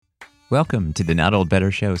Welcome to the Not Old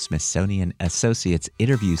Better Show Smithsonian Associates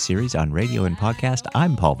interview series on radio and podcast.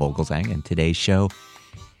 I'm Paul Vogelzang, and today's show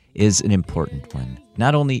is an important one.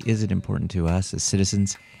 Not only is it important to us as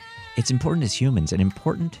citizens, it's important as humans and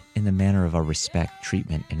important in the manner of our respect,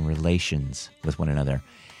 treatment, and relations with one another.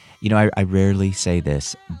 You know, I rarely say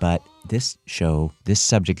this, but this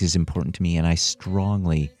subject is important to me, and I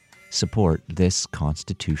strongly support this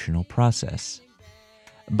constitutional process.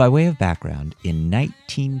 By way of background, in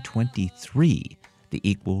 1923, the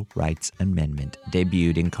Equal Rights Amendment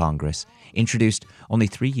debuted in Congress, introduced only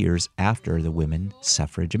 3 years after the Women's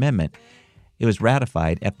Suffrage Amendment. It was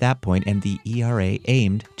ratified at that point, and the ERA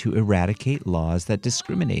aimed to eradicate laws that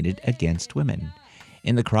discriminated against women.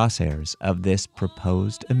 In the crosshairs of this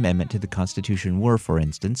proposed amendment to the Constitution were, for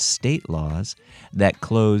instance, state laws that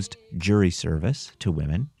closed jury service to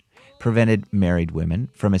women, prevented married women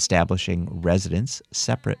from establishing residence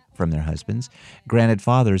separate from their husbands, granted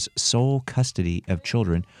fathers sole custody of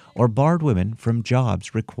children, or barred women from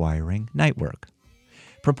jobs requiring night work.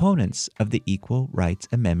 Proponents of the Equal Rights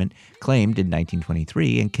Amendment claimed in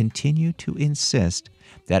 1923 and continue to insist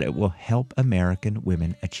that it will help American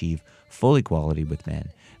women achieve full equality with men.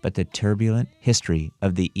 But the turbulent history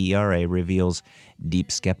of the ERA reveals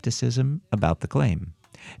deep skepticism about the claim.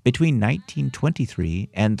 Between 1923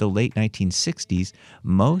 and the late 1960s,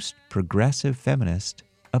 most progressive feminists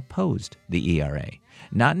opposed the ERA.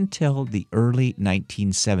 Not until the early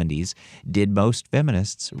 1970s did most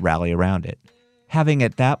feminists rally around it. Having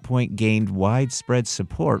at that point gained widespread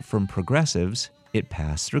support from progressives, it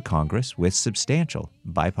passed through Congress with substantial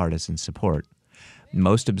bipartisan support.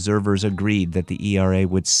 Most observers agreed that the ERA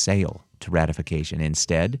would sail to ratification.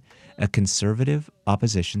 Instead, a conservative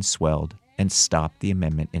opposition swelled and stopped the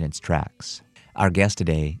amendment in its tracks. Our guest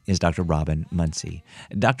today is Dr. Robyn Muncy.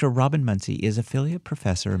 Dr. Robyn Muncy is Affiliate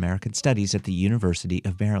Professor American Studies at the University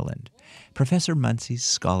of Maryland. Professor Muncy's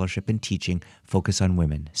scholarship and teaching focus on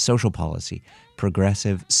women, social policy,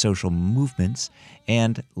 progressive social movements,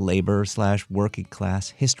 and labor/working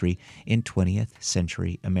class history in 20th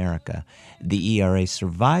century America. The ERA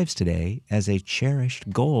survives today as a cherished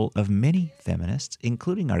goal of many feminists,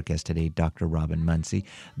 including our guest today, Dr. Robyn Muncy,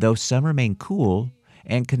 though some remain cool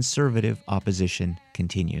and conservative opposition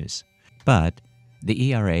continues. But the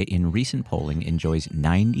ERA in recent polling enjoys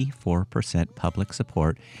 94% public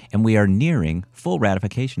support, and we are nearing full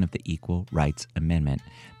ratification of the Equal Rights Amendment.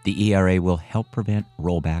 The ERA will help prevent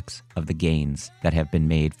rollbacks of the gains that have been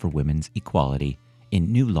made for women's equality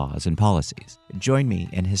in new laws and policies. Join me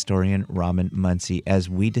and historian Robyn Muncy as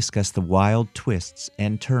we discuss the wild twists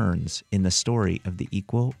and turns in the story of the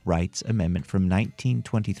Equal Rights Amendment from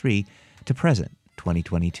 1923 to present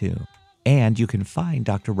 2022. And you can find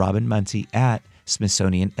Dr. Robyn Muncy at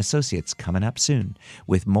Smithsonian Associates coming up soon,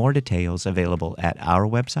 with more details available at our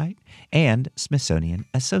website and Smithsonian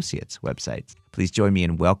Associates websites. Please join me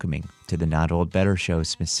in welcoming to the Not Old Better Show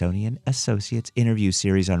Smithsonian Associates interview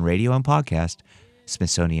series on radio and podcast,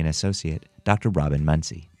 Smithsonian Associate Dr. Robyn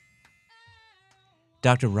Muncy.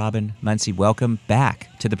 Dr. Robyn Muncy, welcome back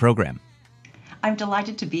to the program. I'm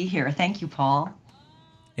delighted to be here. Thank you, Paul.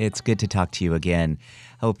 It's good to talk to you again.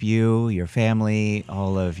 Hope you, your family,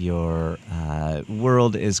 all of your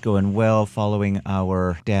world is going well following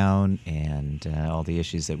our down and all the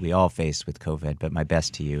issues that we all faced with COVID, but my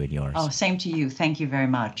best to you and yours. Oh, same to you. Thank you very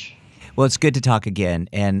much. Well, it's good to talk again,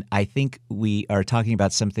 and I think we are talking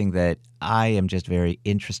about something that I am just very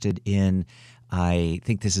interested in. I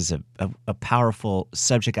think this is a powerful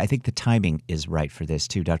subject. I think the timing is right for this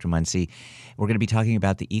too, Dr. Muncy. We're going to be talking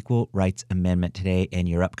about the Equal Rights Amendment today and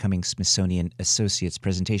your upcoming Smithsonian Associates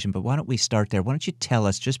presentation. But why don't we start there? Why don't you tell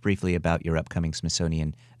us just briefly about your upcoming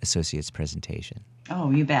Smithsonian Associates presentation?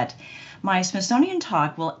 Oh, you bet. My Smithsonian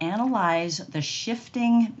talk will analyze the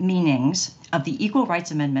shifting meanings of the Equal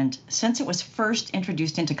Rights Amendment since it was first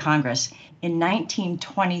introduced into Congress in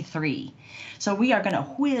 1923. So we are going to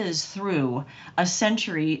whiz through a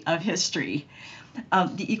century of history.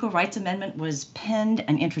 The Equal Rights Amendment was penned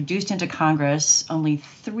and introduced into Congress only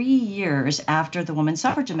 3 years after the Women's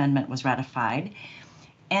Suffrage Amendment was ratified,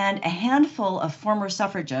 and a handful of former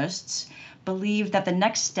suffragists believed that the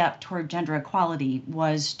next step toward gender equality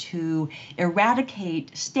was to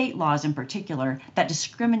eradicate state laws in particular that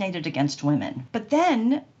discriminated against women. But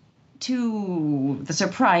then, to the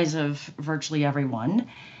surprise of virtually everyone,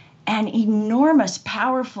 an enormous,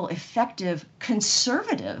 powerful, effective,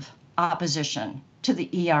 conservative opposition to the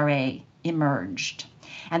ERA emerged.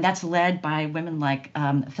 And that's led by women like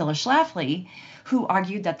Phyllis Schlafly, who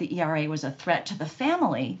argued that the ERA was a threat to the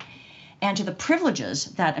family and to the privileges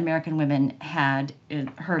that American women had, in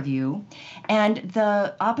her view. And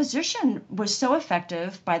the opposition was so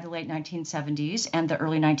effective by the late 1970s and the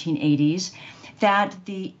early 1980s that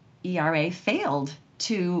the ERA failed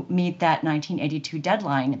to meet that 1982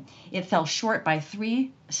 deadline. It fell short by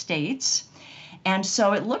 3 states. And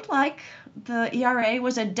so it looked like the ERA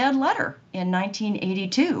was a dead letter in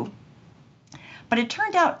 1982. But it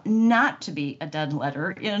turned out not to be a dead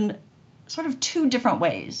letter in sort of 2 different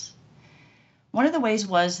ways. One of the ways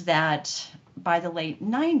was that by the late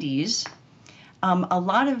 90s, a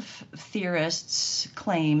lot of theorists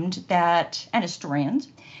claimed that, and historians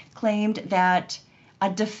claimed that a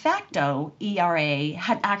de facto ERA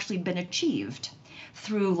had actually been achieved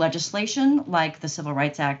through legislation like the Civil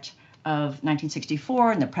Rights Act of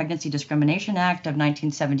 1964 and the Pregnancy Discrimination Act of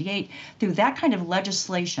 1978. Through that kind of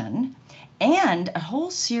legislation and a whole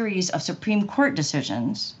series of Supreme Court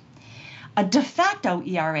decisions, a de facto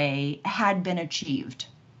ERA had been achieved.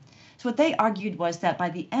 So what they argued was that by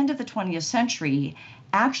the end of the 20th century,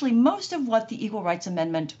 actually most of what the Equal Rights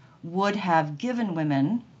Amendment would have given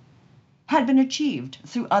women had been achieved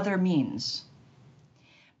through other means.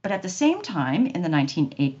 But at the same time, in the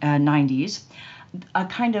 1990s, a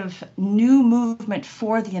kind of new movement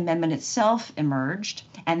for the amendment itself emerged,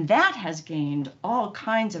 and that has gained all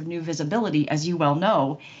kinds of new visibility, as you well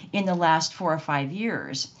know, in the last 4 or 5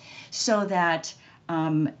 years. So that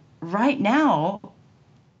right now,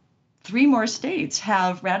 3 more states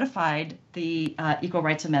have ratified the Equal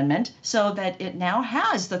Rights Amendment, so that it now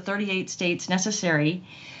has the 38 states necessary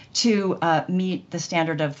to meet the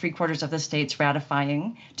standard of 3/4 of the states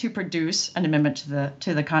ratifying to produce an amendment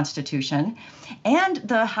to the Constitution. And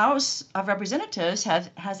the House of Representatives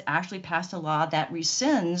has actually passed a law that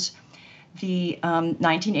rescinds the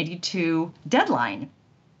 1982 deadline.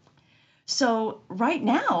 So right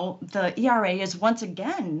now, the ERA is once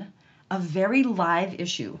again a very live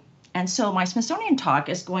issue. And so my Smithsonian talk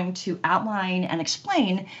is going to outline and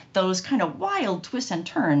explain those kind of wild twists and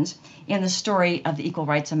turns in the story of the Equal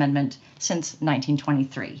Rights Amendment since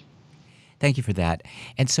 1923. Thank you for that.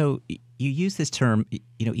 And so you use this term,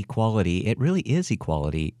 equality. It really is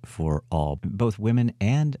equality for all, both women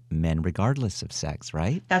and men, regardless of sex,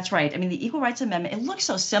 right? That's right. I mean, the Equal Rights Amendment, it looks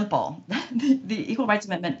so simple. The Equal Rights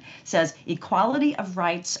Amendment says equality of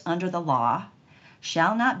rights under the law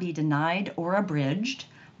shall not be denied or abridged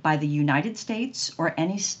by the United States or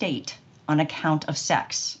any state on account of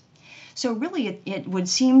sex. So really, it would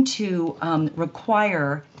seem to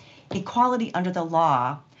require equality under the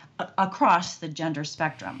law across the gender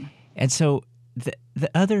spectrum. And so the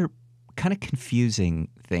other kind of confusing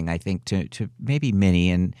thing, I think, to maybe many,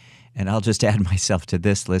 and I'll just add myself to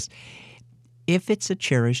this list, if it's a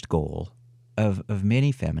cherished goal of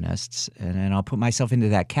many feminists, and I'll put myself into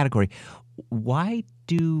that category, why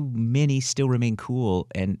do many still remain cool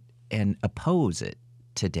and oppose it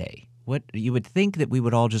today? What you would think that we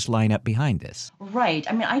would all just line up behind this. Right.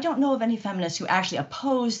 I mean, I don't know of any feminists who actually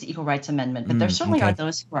oppose the Equal Rights Amendment, but there certainly are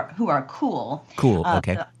those who are cool. Cool.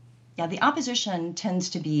 Okay. The opposition tends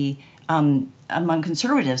to be among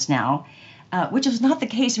conservatives now, which is not the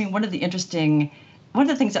case. I mean, one of the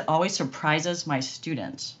things that always surprises my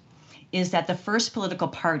students is that the first political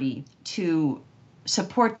party to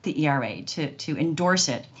support the ERA, to endorse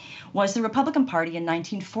it, was the Republican Party in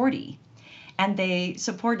 1940. And the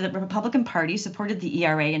Republican Party supported the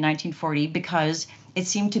ERA in 1940 because it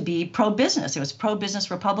seemed to be pro-business. It was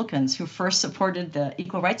pro-business Republicans who first supported the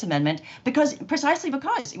Equal Rights Amendment precisely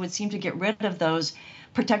because it would seem to get rid of those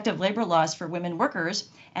protective labor laws for women workers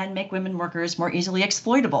and make women workers more easily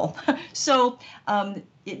exploitable. So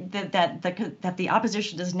that the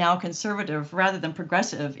opposition is now conservative rather than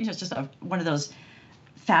progressive, it's just one of those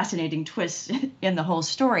fascinating twists in the whole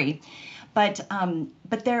story. But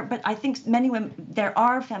I think there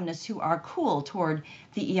are feminists who are cool toward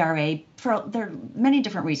the ERA there are many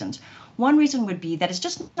different reasons. One reason would be that it's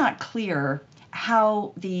just not clear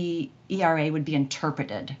how the ERA would be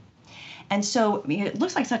interpreted. And so it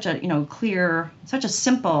looks like such a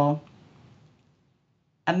simple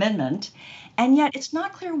amendment, and yet it's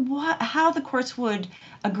not clear how the courts would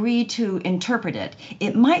agree to interpret it.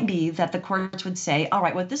 It might be that the courts would say, all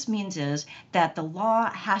right, what this means is that the law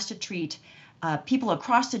has to treat people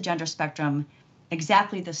across the gender spectrum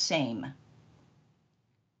exactly the same,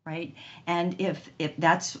 right? And if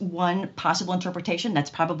that's one possible interpretation,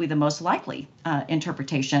 that's probably the most likely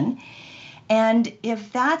interpretation. And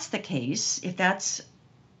if that's the case, if that's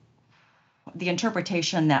the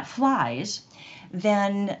interpretation that flies,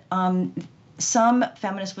 then some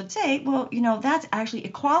feminists would say, well, that's actually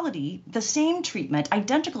equality. The same treatment,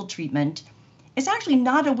 identical treatment, is actually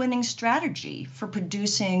not a winning strategy for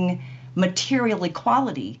producing material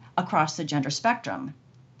equality across the gender spectrum.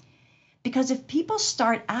 Because if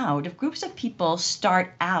groups of people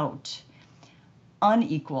start out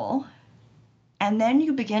unequal, and then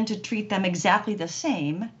you begin to treat them exactly the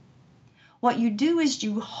same, what you do is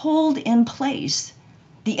you hold in place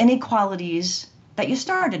the inequalities that you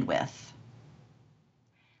started with.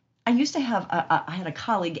 I had a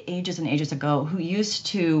colleague ages and ages ago who used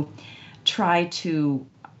to try to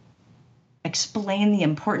explain the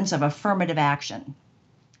importance of affirmative action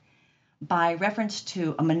by reference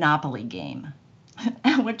to a Monopoly game.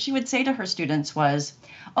 And what she would say to her students was,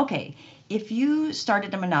 okay, if you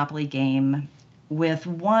started a Monopoly game with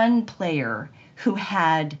one player who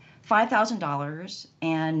had $5,000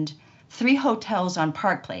 and 3 hotels on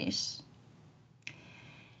Park Place,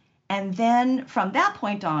 and then from that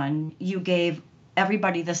point on, you gave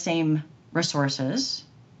everybody the same resources,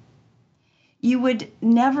 you would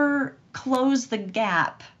never close the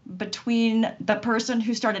gap between the person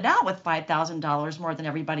who started out with $5,000 more than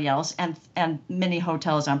everybody else and many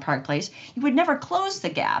hotels on Park Place. You would never close the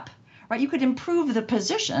gap, right? You could improve the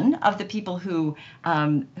position of the people who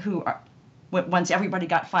are, once everybody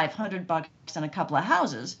got $500 and a couple of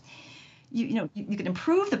houses, you could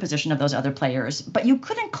improve the position of those other players, but you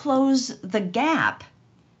couldn't close the gap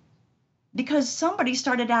because somebody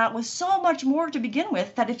started out with so much more to begin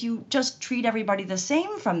with that if you just treat everybody the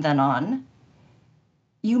same from then on,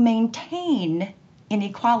 you maintain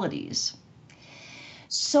inequalities.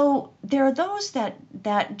 So there are those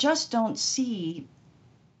that just don't see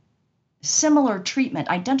similar treatment,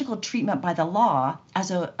 identical treatment by the law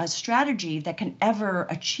as a strategy that can ever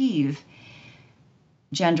achieve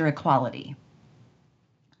gender equality.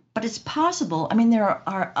 But it's possible. I mean, there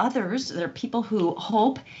are others, there are people who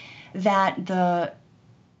hope that the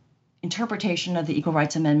interpretation of the Equal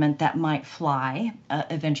Rights Amendment that might fly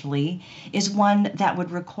eventually is one that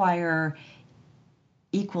would require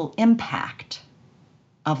equal impact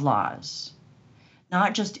of laws,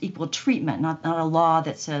 not just equal treatment, not a law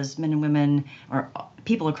that says men and women or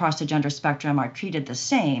people across the gender spectrum are treated the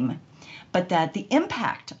same, but that the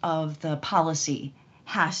impact of the policy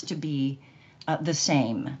has to be the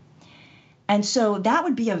same. And so that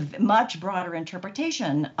would be a much broader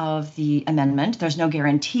interpretation of the amendment. There's no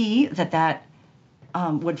guarantee that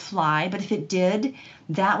would fly, but if it did,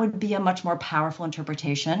 that would be a much more powerful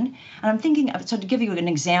interpretation. And I'm thinking, so to give you an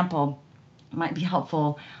example, might be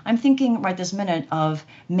helpful. I'm thinking right this minute of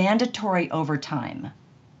mandatory overtime.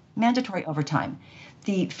 Mandatory overtime.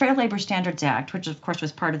 The Fair Labor Standards Act, which of course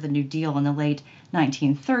was part of the New Deal in the late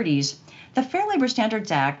 1930s, the Fair Labor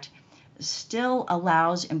Standards Act still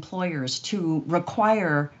allows employers to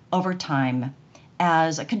require overtime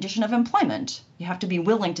as a condition of employment. You have to be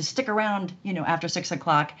willing to stick around, after 6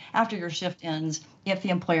 o'clock, after your shift ends, if the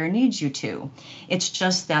employer needs you to. It's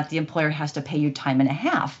just that the employer has to pay you time and a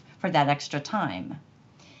half for that extra time.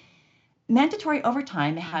 Mandatory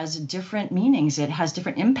overtime has different meanings. It has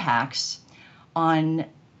different impacts on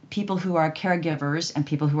people who are caregivers and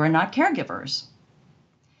people who are not caregivers.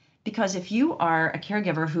 Because if you are a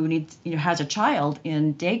caregiver who has a child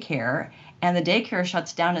in daycare and the daycare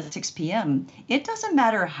shuts down at 6 p.m., it doesn't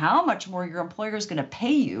matter how much more your employer is going to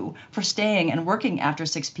pay you for staying and working after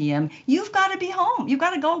 6 p.m. You've got to be home. You've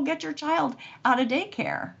got to go get your child out of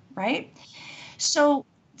daycare, right? So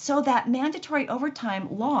that mandatory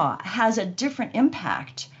overtime law has a different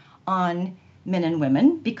impact on men and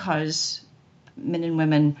women because men and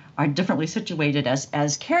women are differently situated as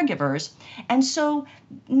caregivers. And so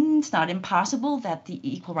it's not impossible that the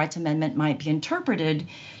Equal Rights Amendment might be interpreted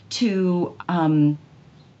to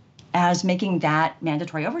as making that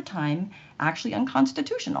mandatory overtime actually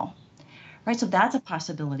unconstitutional, right? So that's a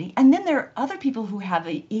possibility. And then there are other people who have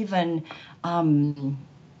even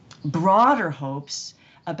broader hopes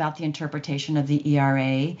about the interpretation of the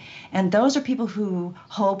ERA. And those are people who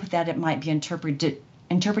hope that it might be interpreted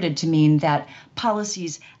to mean that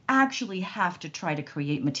policies actually have to try to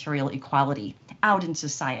create material equality out in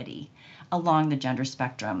society along the gender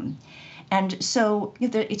spectrum. And so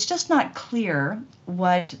it's just not clear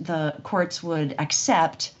what the courts would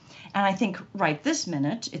accept. And I think right this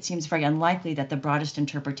minute, it seems very unlikely that the broadest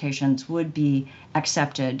interpretations would be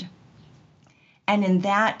accepted. And in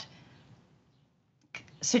that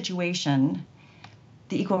situation,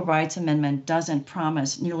 the Equal Rights Amendment doesn't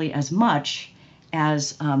promise nearly as much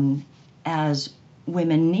as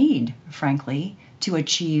women need, frankly, to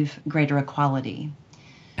achieve greater equality.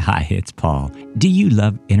 Hi, it's Paul. Do you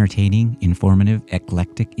love entertaining, informative,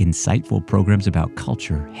 eclectic, insightful programs about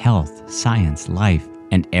culture, health, science, life,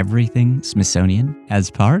 and everything Smithsonian.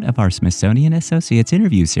 As part of our Smithsonian Associates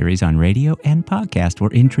interview series on radio and podcast, we're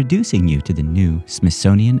introducing you to the new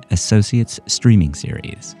Smithsonian Associates streaming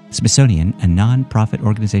series. Smithsonian, a nonprofit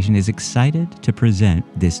organization, is excited to present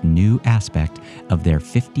this new aspect of their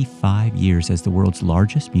 55 years as the world's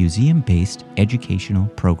largest museum-based educational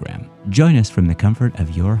program. Join us from the comfort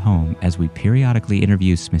of your home as we periodically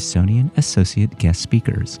interview Smithsonian Associate guest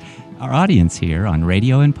speakers. Our audience here on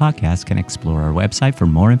radio and podcast can explore our website for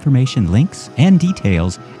more information, links, and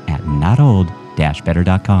details at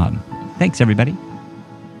notold-better.com. Thanks, everybody.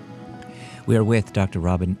 We are with Dr.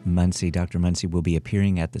 Robyn Muncy. Dr. Muncy will be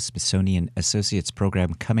appearing at the Smithsonian Associates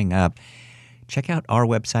program coming up. Check out our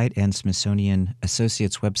website and Smithsonian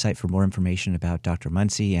Associates website for more information about Dr.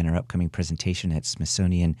 Muncy and our upcoming presentation at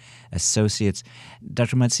Smithsonian Associates.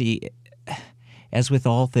 Dr. Muncy, as with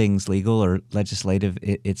all things legal or legislative,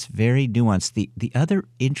 it's very nuanced. The other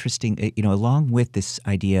interesting, along with this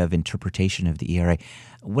idea of interpretation of the ERA,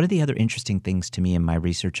 one of the other interesting things to me in my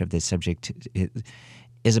research of this subject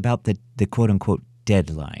is about the quote-unquote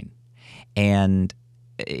deadline. And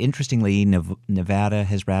interestingly, Nevada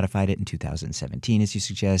has ratified it in 2017, as you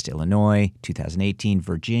suggest, Illinois, 2018,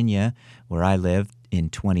 Virginia, where I live, in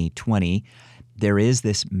 2020. There is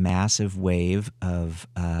this massive wave of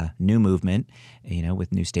new movement,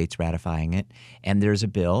 with new states ratifying it. And there's a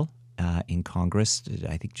bill in Congress,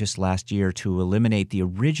 I think just last year, to eliminate the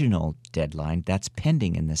original deadline. That's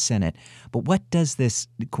pending in the Senate. But what does this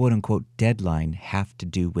quote-unquote deadline have to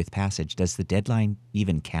do with passage? Does the deadline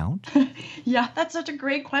even count? Yeah, that's such a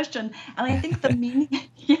great question. And I think the meaning,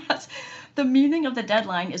 yes, the meaning of the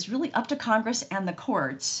deadline is really up to Congress and the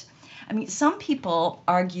courts. I mean, some people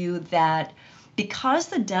argue that because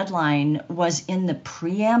the deadline was in the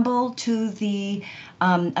preamble to the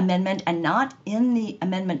amendment and not in the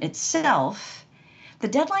amendment itself, the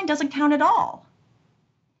deadline doesn't count at all.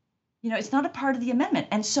 It's not a part of the amendment.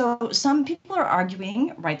 And so some people are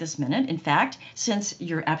arguing right this minute, in fact, since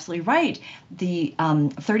you're absolutely right, the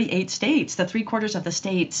 38 states, the 3/4 of the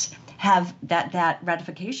states have that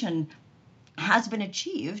ratification has been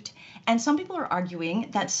achieved. And some people are arguing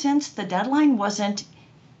that since the deadline wasn't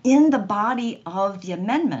in the body of the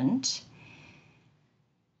amendment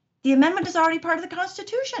is already part of the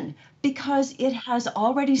Constitution because it has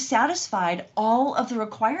already satisfied all of the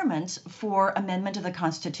requirements for amendment of the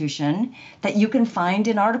Constitution that you can find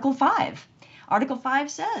in Article 5. Article 5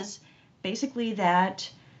 says basically that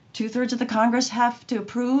 2/3 of the Congress have to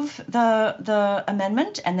approve the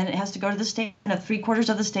amendment, and then it has to go to the state, and if 3/4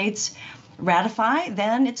 of the states ratify,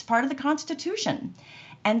 then it's part of the Constitution.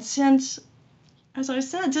 And since, as I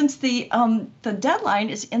said, since the deadline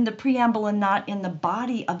is in the preamble and not in the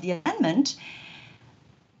body of the amendment,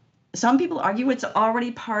 some people argue it's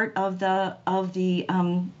already part of the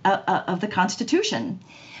Constitution.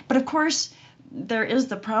 But of course, there is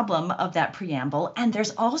the problem of that preamble, and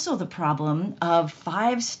there's also the problem of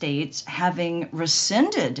 5 states having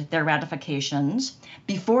rescinded their ratifications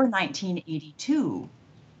before 1982.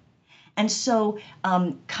 And so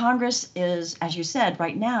Congress is, as you said,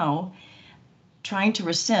 right now, trying to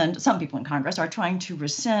rescind, some people in Congress are trying to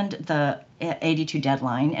rescind the 82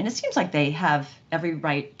 deadline. And it seems like they have every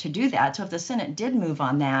right to do that. So if the Senate did move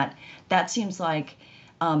on that, that seems like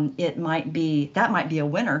that might be a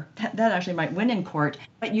winner. That actually might win in court.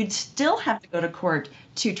 But you'd still have to go to court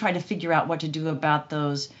to try to figure out what to do about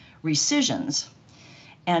those rescissions.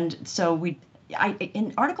 And so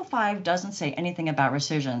in Article 5 doesn't say anything about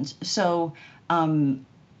rescissions. So, and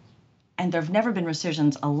there have never been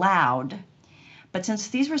rescissions allowed. But since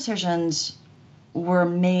these rescissions were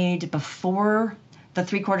made before the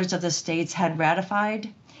 3/4 of the states had ratified,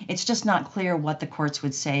 it's just not clear what the courts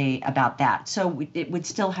would say about that. So it would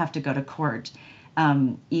still have to go to court,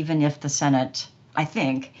 even if the Senate,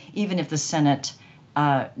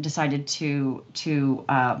 decided to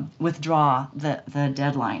withdraw the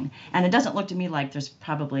deadline. And it doesn't look to me like there's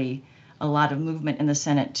probably a lot of movement in the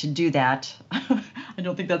Senate to do that. I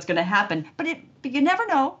don't think that's going to happen. But you never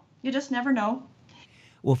know. You just never know.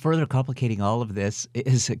 Well, further complicating all of this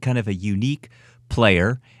is kind of a unique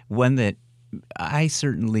player, one that I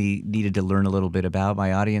certainly needed to learn a little bit about.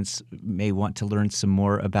 My audience may want to learn some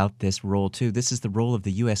more about this role, too. This is the role of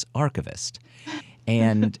the U.S. Archivist.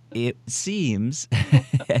 And it seems,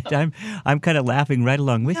 and I'm kind of laughing right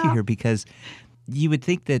along with you here, because you would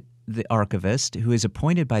think that the archivist, who is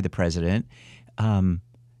appointed by the president,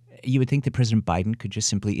 you would think that President Biden could just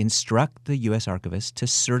simply instruct the U.S. Archivist to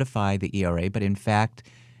certify the ERA, but in fact,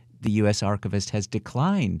 the U.S. Archivist has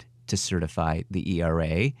declined to certify the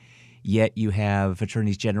ERA, yet you have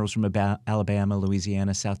attorneys generals from Alabama,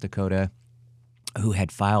 Louisiana, South Dakota, who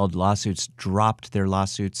had filed lawsuits dropped their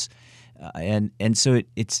lawsuits, and so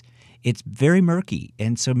it's very murky.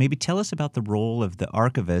 And so maybe tell us about the role of the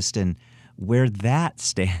archivist and where that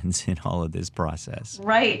stands in all of this process.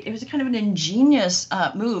 Right. It was a kind of an ingenious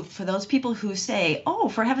move for those people who say, "Oh,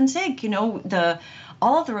 for heaven's sake,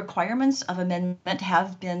 all of the requirements of amendment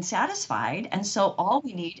have been satisfied, and so all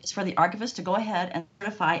we need is for the archivist to go ahead and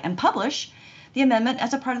certify and publish the amendment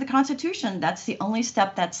as a part of the Constitution. That's the only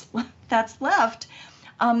step that's left."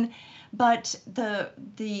 But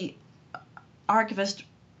the archivist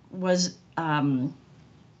was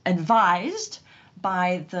advised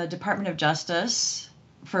by the Department of Justice,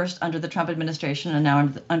 first under the Trump administration and now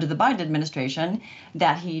under the Biden administration,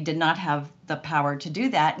 that he did not have the power to do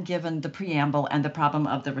that given the preamble and the problem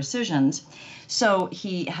of the rescissions. So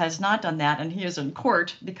he has not done that, and he is in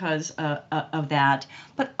court because of that.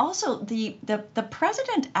 But also the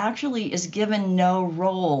president actually is given no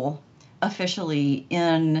role officially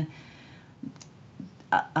in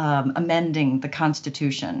amending the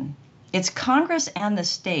Constitution. It's Congress and the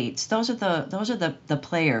states. Those are the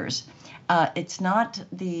players. It's not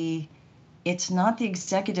the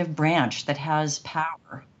executive branch that has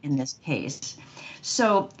power in this case.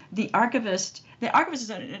 So the archivist is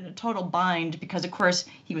in a total bind because, of course,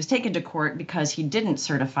 he was taken to court because he didn't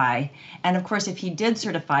certify, and of course, if he did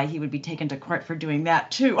certify, he would be taken to court for doing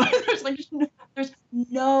that too. There's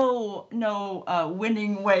no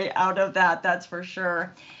winning way out of that. That's for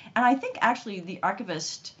sure. And I think actually the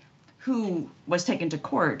archivist who was taken to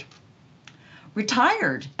court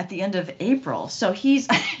retired at the end of April. So he's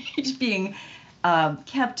being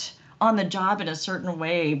kept on the job in a certain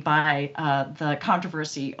way by the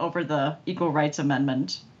controversy over the Equal Rights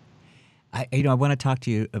Amendment. I want to talk to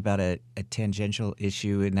you about a tangential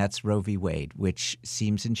issue, and that's Roe v. Wade, which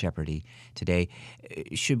seems in jeopardy today.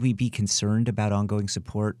 Should we be concerned about ongoing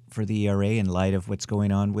support for the ERA in light of what's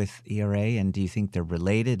going on with ERA? And do you think they're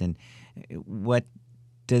related? And what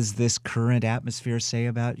does this current atmosphere say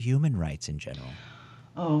about human rights in general?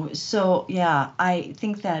 Oh, so yeah, I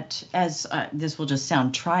think that as this will just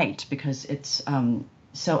sound trite because it's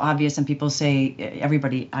so obvious, and people say,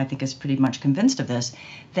 everybody I think is pretty much convinced of this,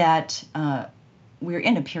 that we're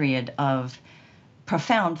in a period of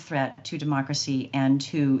profound threat to democracy and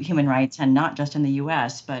to human rights, and not just in the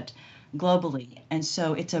U.S., but globally. And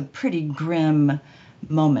so it's a pretty grim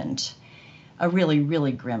moment, a really,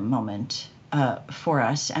 really grim moment for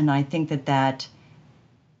us. And I think that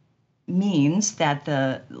means that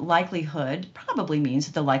probably means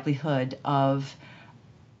that the likelihood of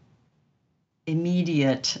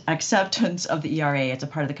immediate acceptance of the ERA as a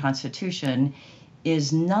part of the Constitution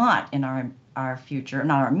is not in our future,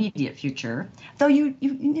 not our immediate future, though you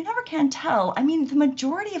never can tell. I mean, the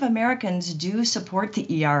majority of Americans do support the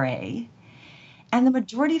ERA, and the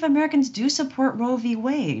majority of Americans do support Roe v.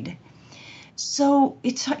 Wade. So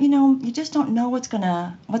it's, you just don't know what's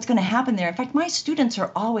gonna happen there. In fact, my students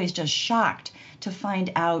are always just shocked to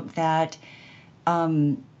find out that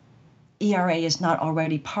ERA is not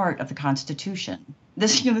already part of the Constitution.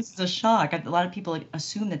 This is a shock. A lot of people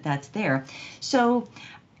assume that that's there. So,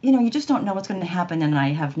 you just don't know what's going to happen, and I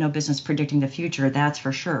have no business predicting the future, that's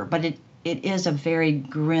for sure. But it is a very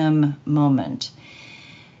grim moment.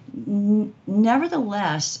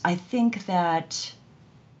 Nevertheless, I think that.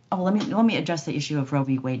 Oh, let me address the issue of Roe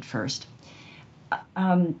v. Wade first.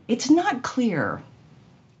 It's not clear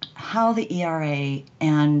how the ERA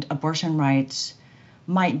and abortion rights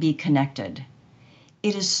might be connected.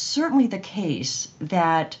 It is certainly the case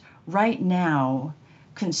that right now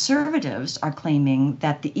conservatives are claiming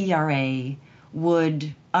that the ERA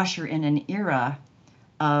would usher in an era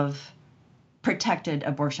of protected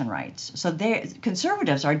abortion rights. So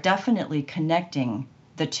conservatives are definitely connecting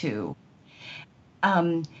the two.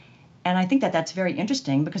 And I think that that's very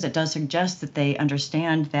interesting because it does suggest that they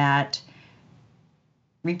understand that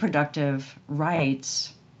reproductive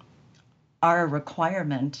rights are a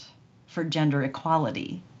requirement for gender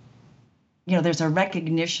equality. There's a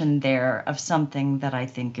recognition there of something that I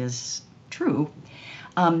think is true.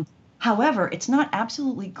 However, it's not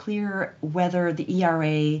absolutely clear whether the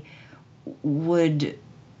ERA would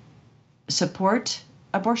support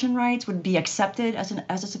abortion rights, would be accepted as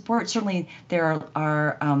a support. Certainly, there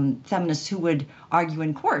are feminists who would argue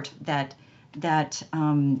in court that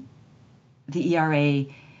the ERA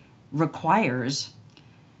requires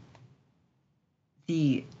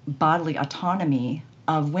the bodily autonomy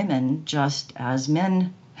of women just as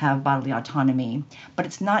men have bodily autonomy. But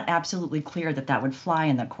it's not absolutely clear that would fly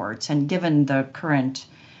in the courts. And given the current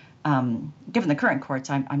courts,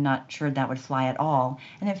 I'm not sure that would fly at all.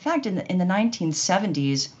 And in fact, in the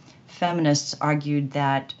 1970s, feminists argued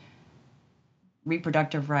that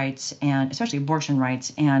reproductive rights and especially abortion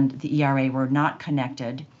rights and the ERA were not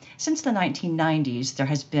connected. Since the 1990s, there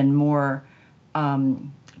has been more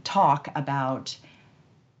talk about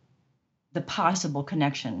the possible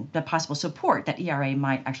connection, the possible support that ERA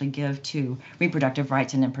might actually give to reproductive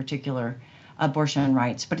rights and in particular abortion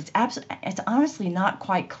rights. But it's honestly not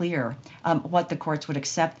quite clear what the courts would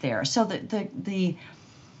accept there. So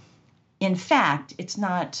in fact,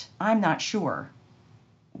 I'm not sure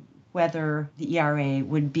whether the ERA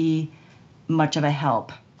would be much of a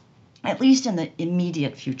help, at least in the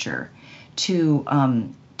immediate future, to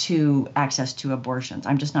access to abortions.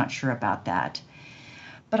 I'm just not sure about that.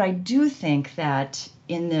 But I do think that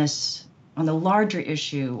on the larger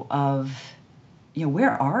issue of,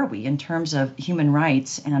 where are we in terms of human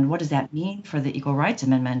rights and what does that mean for the Equal Rights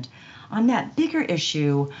Amendment? On that bigger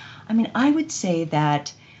issue, I would say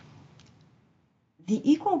that the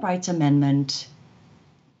Equal Rights Amendment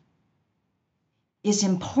is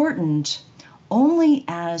important only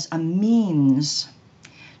as a means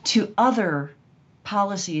to other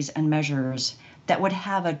policies and measures that would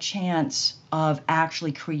have a chance of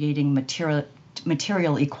actually creating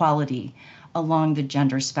material equality along the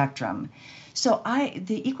gender spectrum. So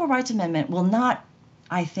the Equal Rights Amendment will not,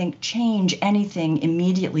 I think, change anything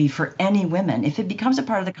immediately for any women. If it becomes a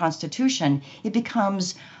part of the Constitution, it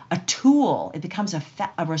becomes a tool, it becomes a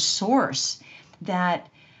resource that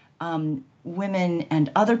women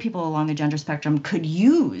and other people along the gender spectrum could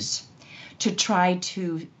use to try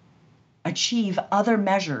to achieve other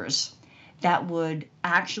measures that would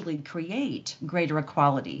actually create greater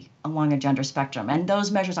equality along a gender spectrum. And those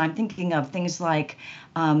measures, I'm thinking of things like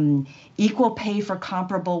equal pay for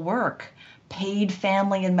comparable work, paid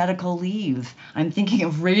family and medical leave. I'm thinking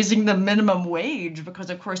of raising the minimum wage because,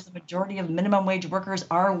 of course, the majority of minimum wage workers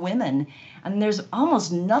are women. And there's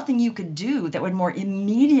almost nothing you could do that would more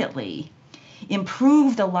immediately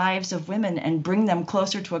improve the lives of women and bring them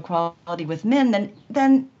closer to equality with men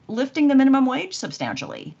than lifting the minimum wage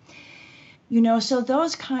substantially. So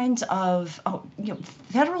those kinds of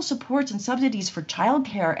federal supports and subsidies for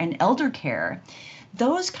childcare and elder care,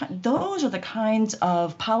 those are the kinds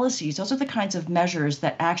of policies, those are the kinds of measures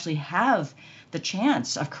that actually have the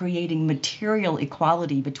chance of creating material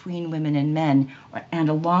equality between women and men and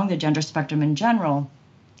along the gender spectrum in general.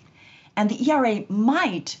 And the ERA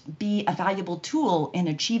might be a valuable tool in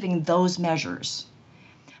achieving those measures,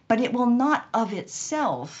 but it will not of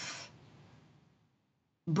itself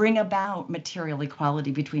bring about material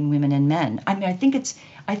equality between women and men. I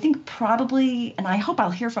think probably, and I hope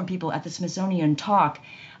I'll hear from people at the Smithsonian talk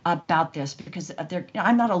about this because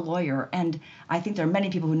I'm not a lawyer, and I think there are many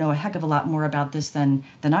people who know a heck of a lot more about this than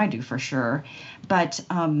I do for sure. But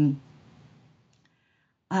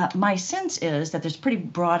my sense is that there's pretty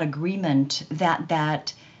broad agreement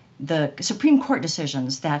that the Supreme Court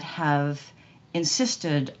decisions that have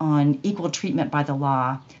insisted on equal treatment by the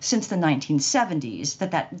law since the 1970s,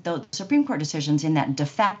 that the Supreme Court decisions in that de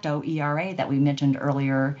facto ERA that we mentioned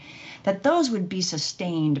earlier, that those would be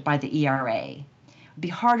sustained by the ERA. It would be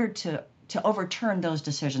harder to overturn those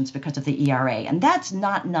decisions because of the ERA, and that's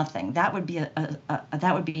not nothing. That would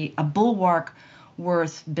be a bulwark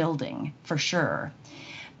worth building for sure.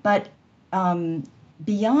 But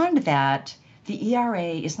beyond that, the ERA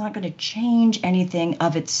is not going to change anything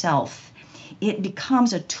of itself. It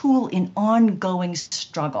becomes a tool in ongoing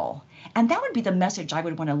struggle. And that would be the message I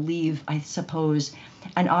would want to leave, I suppose,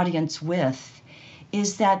 an audience with,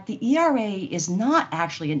 is that the ERA is not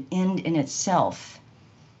actually an end in itself.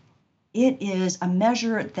 It is a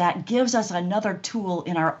measure that gives us another tool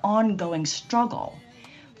in our ongoing struggle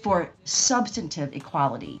for substantive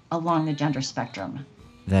equality along the gender spectrum.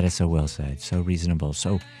 That is so well said, so reasonable,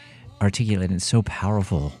 so articulate, and so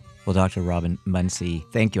powerful. Well, Dr. Robyn Muncy,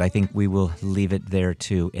 thank you. I think we will leave it there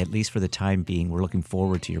too, at least for the time being. We're looking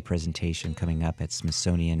forward to your presentation coming up at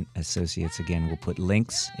Smithsonian Associates. Again, we'll put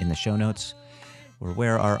links in the show notes or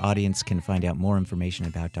where our audience can find out more information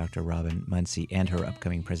about Dr. Robyn Muncy and her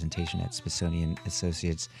upcoming presentation at Smithsonian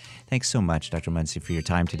Associates. Thanks so much, Dr. Muncy, for your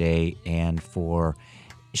time today and for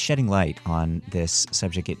shedding light on this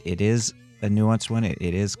subject. It is a nuanced one. It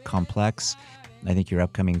is complex. I think your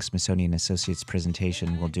upcoming Smithsonian Associates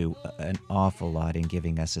presentation will do an awful lot in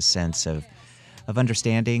giving us a sense of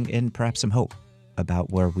understanding and perhaps some hope about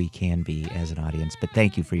where we can be as an audience. But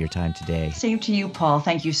thank you for your time today. Same to you, Paul.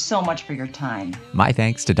 Thank you so much for your time. My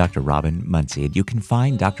thanks to Dr. Robyn Muncy. And you can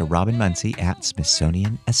find Dr. Robyn Muncy at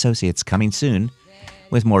Smithsonian Associates coming soon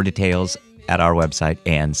with more details at our website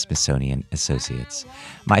and Smithsonian Associates.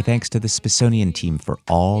 My thanks to the Smithsonian team for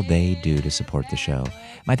all they do to support the show.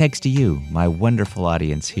 My thanks to you, my wonderful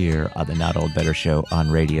audience here on the Not Old Better Show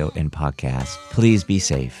on radio and podcast. Please be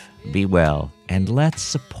safe, be well, and let's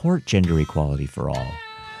support gender equality for all.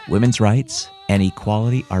 Women's rights and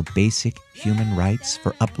equality are basic human rights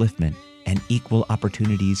for upliftment and equal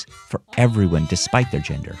opportunities for everyone despite their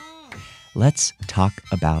gender. Let's talk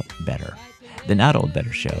about better. The Not Old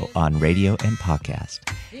Better Show on radio and podcast.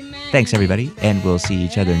 Thanks, everybody, and we'll see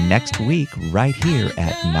each other next week right here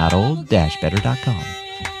at notold-better.com.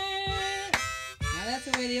 Now, that's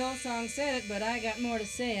the way the old song said it, but I got more to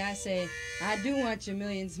say. I say, I do want your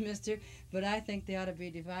millions, mister, but I think they ought to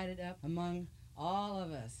be divided up among all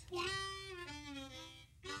of us.